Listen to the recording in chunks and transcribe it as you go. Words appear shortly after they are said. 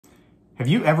Have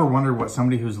you ever wondered what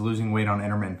somebody who's losing weight on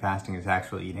intermittent fasting is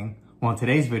actually eating? Well, in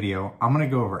today's video, I'm gonna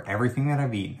go over everything that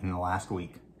I've eaten in the last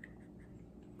week.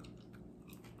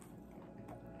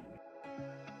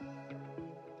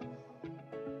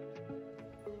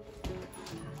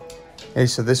 Hey,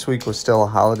 so this week was still a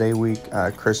holiday week.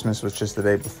 Christmas was just the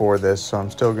day before this, so I'm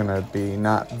still going to be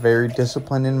not very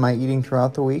disciplined in my eating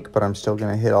throughout the week, but I'm still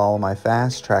going to hit all of my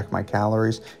fasts, track my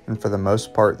calories, and for the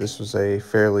most part, this was a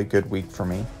fairly good week for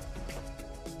me.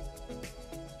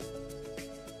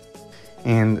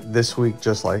 And this week,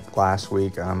 just like last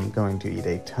week, I'm going to eat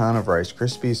a ton of Rice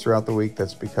Krispies throughout the week.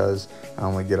 That's because I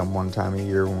only get them one time a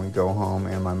year when we go home,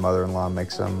 and my mother-in-law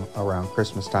makes them around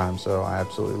Christmas time. So I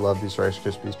absolutely love these Rice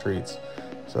Krispies treats.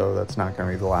 So that's not going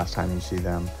to be the last time you see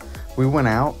them. We went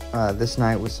out this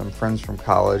night with some friends from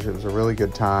college. It was a really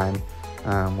good time.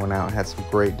 Went out, had some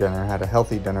great dinner, had a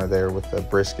healthy dinner there with the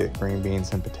brisket, green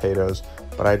beans, and potatoes.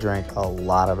 But I drank a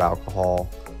lot of alcohol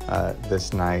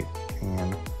this night,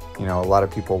 and you know, a lot of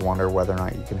people wonder whether or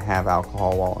not you can have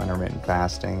alcohol while intermittent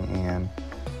fasting, and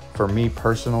for me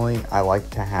personally, I like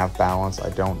to have balance.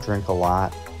 I don't drink a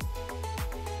lot.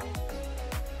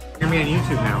 You're gonna be on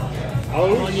YouTube now.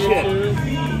 Oh shit!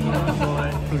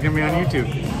 Who's gonna be on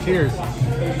YouTube? Cheers.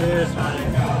 Cheers.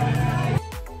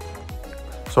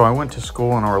 So I went to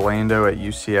school in Orlando at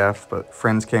UCF, but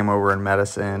friends came over and met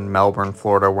us in Melbourne,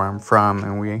 Florida, where I'm from,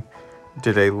 and we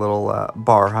did a little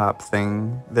bar hop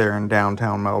thing there in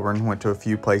downtown Melbourne. Went to a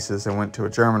few places and went to a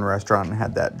German restaurant and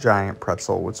had that giant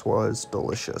pretzel, which was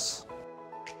delicious.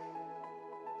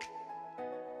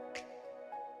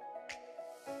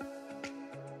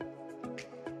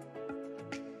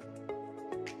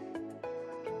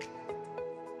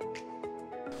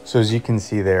 So as you can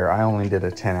see there, I only did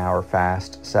a 10-hour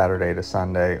fast Saturday to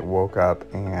Sunday. Woke up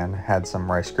and had some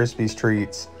Rice Krispies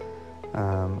treats.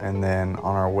 And then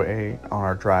on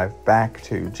our drive back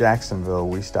to Jacksonville,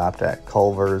 we stopped at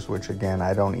Culver's, which again,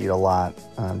 I don't eat a lot,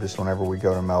 just whenever we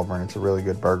go to Melbourne. It's a really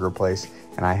good burger place,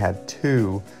 and I had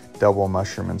 2 double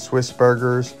mushroom and Swiss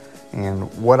burgers.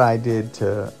 And what I did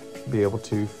to be able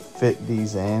to fit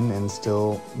these in and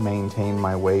still maintain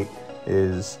my weight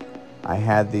is I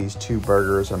had these 2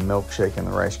 burgers, a milkshake, and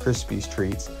the Rice Krispies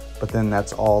treats, but then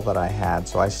that's all that I had.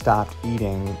 So I stopped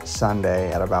eating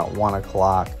Sunday at about 1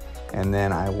 o'clock. And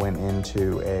then I went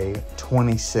into a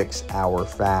 26-hour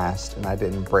fast, and I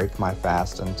didn't break my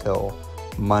fast until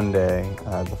Monday,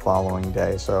 the following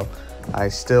day. So I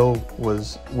still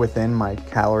was within my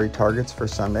calorie targets for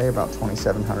Sunday, about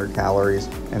 2,700 calories,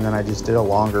 and then I just did a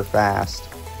longer fast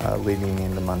leading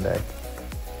into Monday.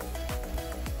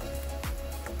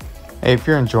 Hey, if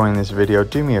you're enjoying this video,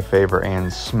 do me a favor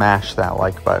and smash that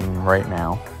like button right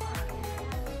now.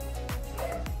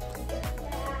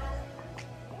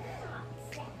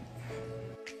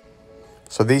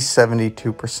 So these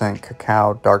 72%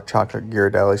 cacao dark chocolate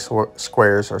Ghirardelli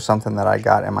squares are something that I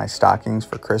got in my stockings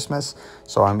for Christmas.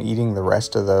 So I'm eating the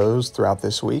rest of those throughout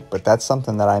this week, but that's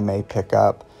something that I may pick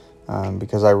up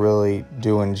because I really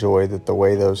do enjoy the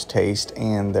way those taste,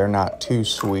 and they're not too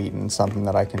sweet, and something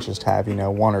that I can just have, you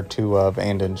know, 1 or 2 of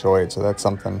and enjoy it. So that's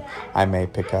something I may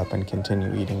pick up and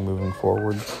continue eating moving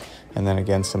forward. And then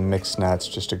again, some mixed nuts,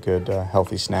 just a good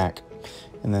healthy snack.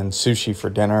 And then sushi for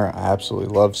dinner. I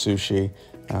absolutely love sushi.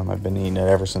 I've been eating it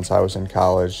ever since I was in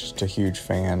college. Just a huge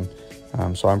fan.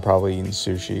 So I'm probably eating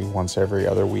sushi once every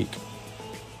other week.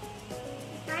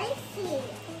 Spicy.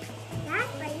 Not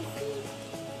spicy.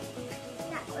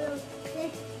 That little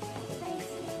bit spicy.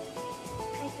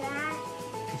 Like that.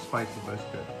 It's spicy, but it's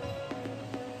good.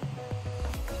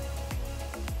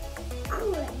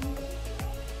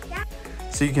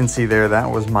 So you can see there, that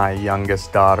was my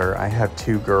youngest daughter. I have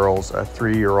 2 girls, a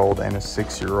 3-year-old and a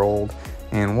 6-year-old.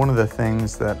 And one of the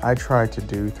things that I try to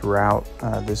do throughout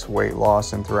this weight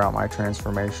loss and throughout my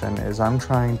transformation is I'm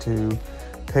trying to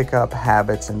pick up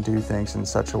habits and do things in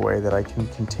such a way that I can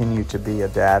continue to be a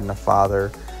dad and a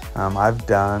father. I've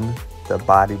done the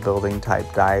bodybuilding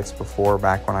type diets before,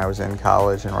 back when I was in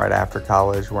college and right after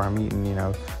college, where I'm eating, you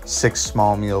know, 6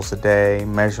 small meals a day,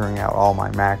 measuring out all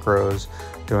my macros,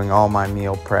 doing all my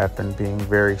meal prep, and being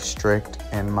very strict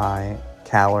in my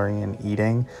calorie and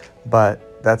eating. But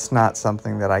that's not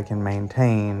something that I can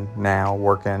maintain now,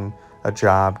 working a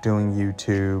job, doing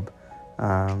YouTube,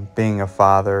 being a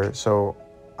father. So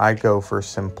I go for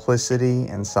simplicity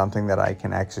and something that I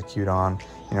can execute on.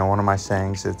 You know, one of my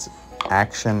sayings, it's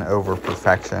action over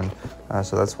perfection.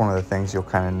 So that's one of the things you'll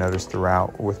kind of notice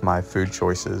throughout with my food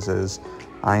choices is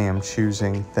I am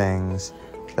choosing things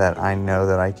that I know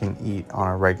that I can eat on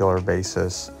a regular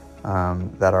basis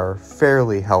that are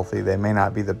fairly healthy. They may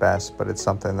not be the best, but it's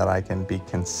something that I can be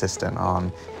consistent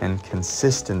on, and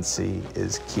consistency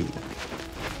is key.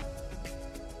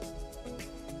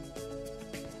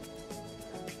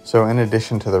 So in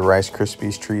addition to the Rice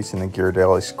Krispies treats and the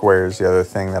Ghirardelli squares, the other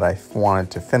thing that I wanted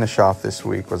to finish off this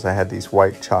week was I had these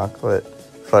white chocolate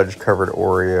fudge covered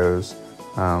Oreos.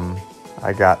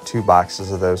 I got 2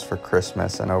 boxes of those for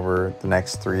Christmas, and over the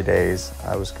next 3 days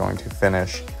I was going to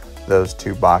finish those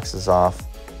 2 boxes off,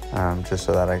 just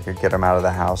so that I could get them out of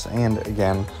the house. And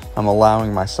again, I'm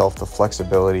allowing myself the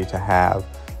flexibility to have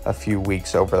a few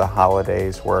weeks over the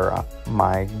holidays where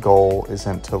my goal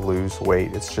isn't to lose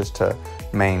weight, it's just to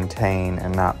maintain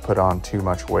and not put on too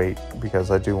much weight,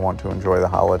 because I do want to enjoy the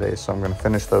holidays. So I'm going to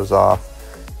finish those off.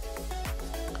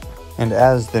 And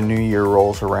as the new year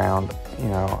rolls around,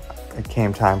 it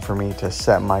came time for me to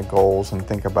set my goals and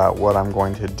think about what I'm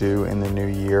going to do in the new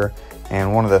year.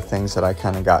 And one of the things that I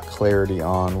kind of got clarity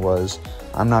on was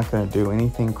I'm not going to do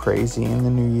anything crazy in the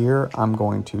new year. I'm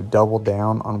going to double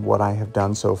down on what I have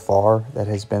done so far that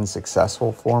has been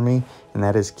successful for me, and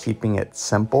that is keeping it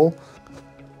simple.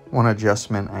 One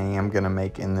adjustment I am going to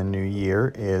make in the new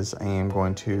year is I am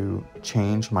going to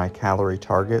change my calorie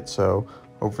target. So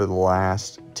over the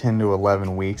last 10 to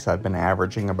 11 weeks, I've been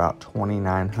averaging about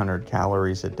 2,900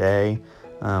 calories a day.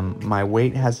 My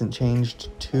weight hasn't changed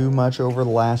too much over the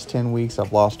last 10 weeks.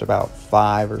 I've lost about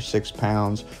 5 or 6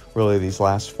 pounds. Really, these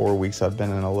last 4 weeks, I've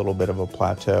been in a little bit of a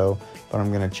plateau, but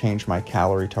I'm going to change my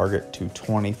calorie target to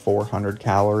 2,400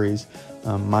 calories.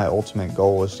 My ultimate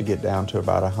goal is to get down to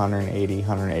about 180,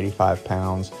 185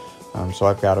 pounds. So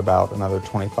I've got about another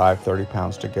 25, 30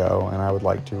 pounds to go, and I would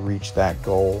like to reach that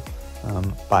goal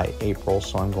by April.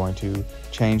 So I'm going to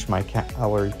change my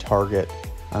calorie target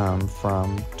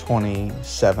from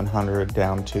 2,700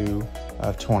 down to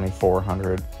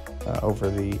 2,400 over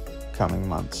the coming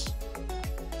months.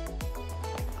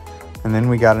 And then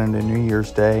we got into New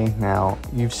Year's Day. Now,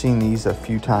 you've seen these a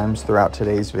few times throughout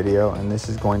today's video, and this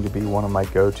is going to be one of my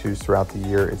go-tos throughout the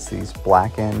year. It's these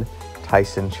blackened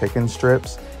Tyson chicken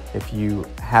strips. If you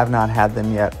have not had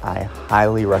them yet, I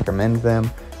highly recommend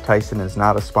them. Tyson is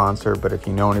not a sponsor, but if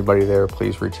you know anybody there,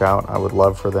 please reach out. I would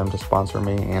love for them to sponsor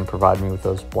me and provide me with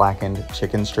those blackened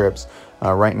chicken strips.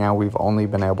 Right now, we've only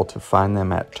been able to find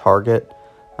them at Target,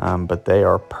 but they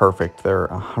are perfect. They're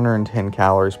 110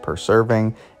 calories per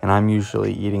serving, and I'm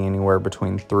usually eating anywhere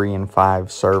between 3 and 5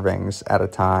 servings at a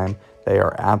time. They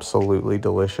are absolutely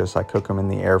delicious. I cook them in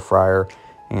the air fryer,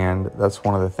 and that's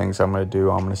one of the things I'm going to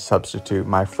do. I'm going to substitute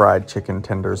my fried chicken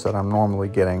tenders that I'm normally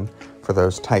getting for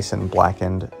those Tyson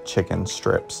blackened chicken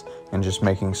strips. And just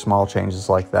making small changes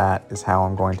like that is how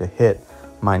I'm going to hit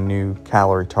my new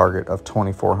calorie target of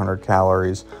 2,400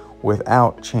 calories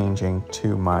without changing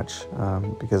too much,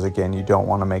 because again, you don't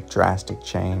want to make drastic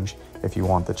change if you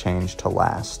want the change to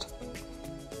last.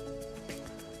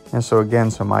 And so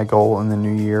again, my goal in the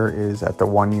new year is at the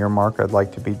 1 year mark, I'd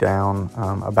like to be down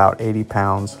about 80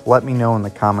 pounds. Let me know in the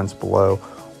comments below,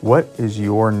 what is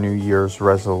your New Year's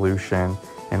resolution,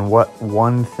 and what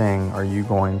one thing are you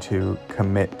going to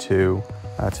commit to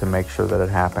make sure that it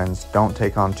happens? Don't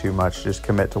take on too much, just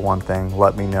commit to one thing.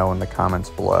 Let me know in the comments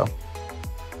below.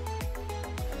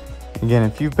 Again,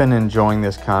 if you've been enjoying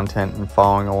this content and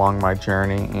following along my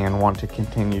journey and want to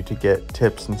continue to get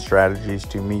tips and strategies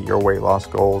to meet your weight loss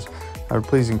goals, I would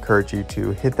please encourage you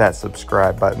to hit that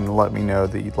subscribe button and let me know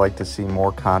that you'd like to see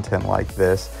more content like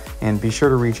this. And be sure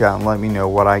to reach out and let me know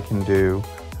what I can do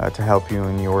to help you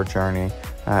in your journey,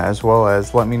 as well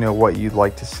as let me know what you'd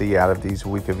like to see out of these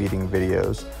Week of Eating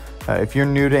videos. If you're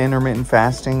new to intermittent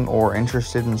fasting or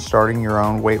interested in starting your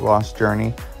own weight loss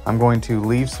journey, I'm going to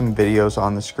leave some videos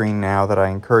on the screen now that I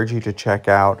encourage you to check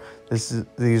out.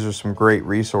 These are some great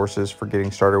resources for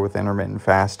getting started with intermittent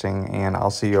fasting, and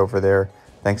I'll see you over there.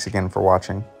 Thanks again for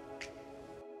watching.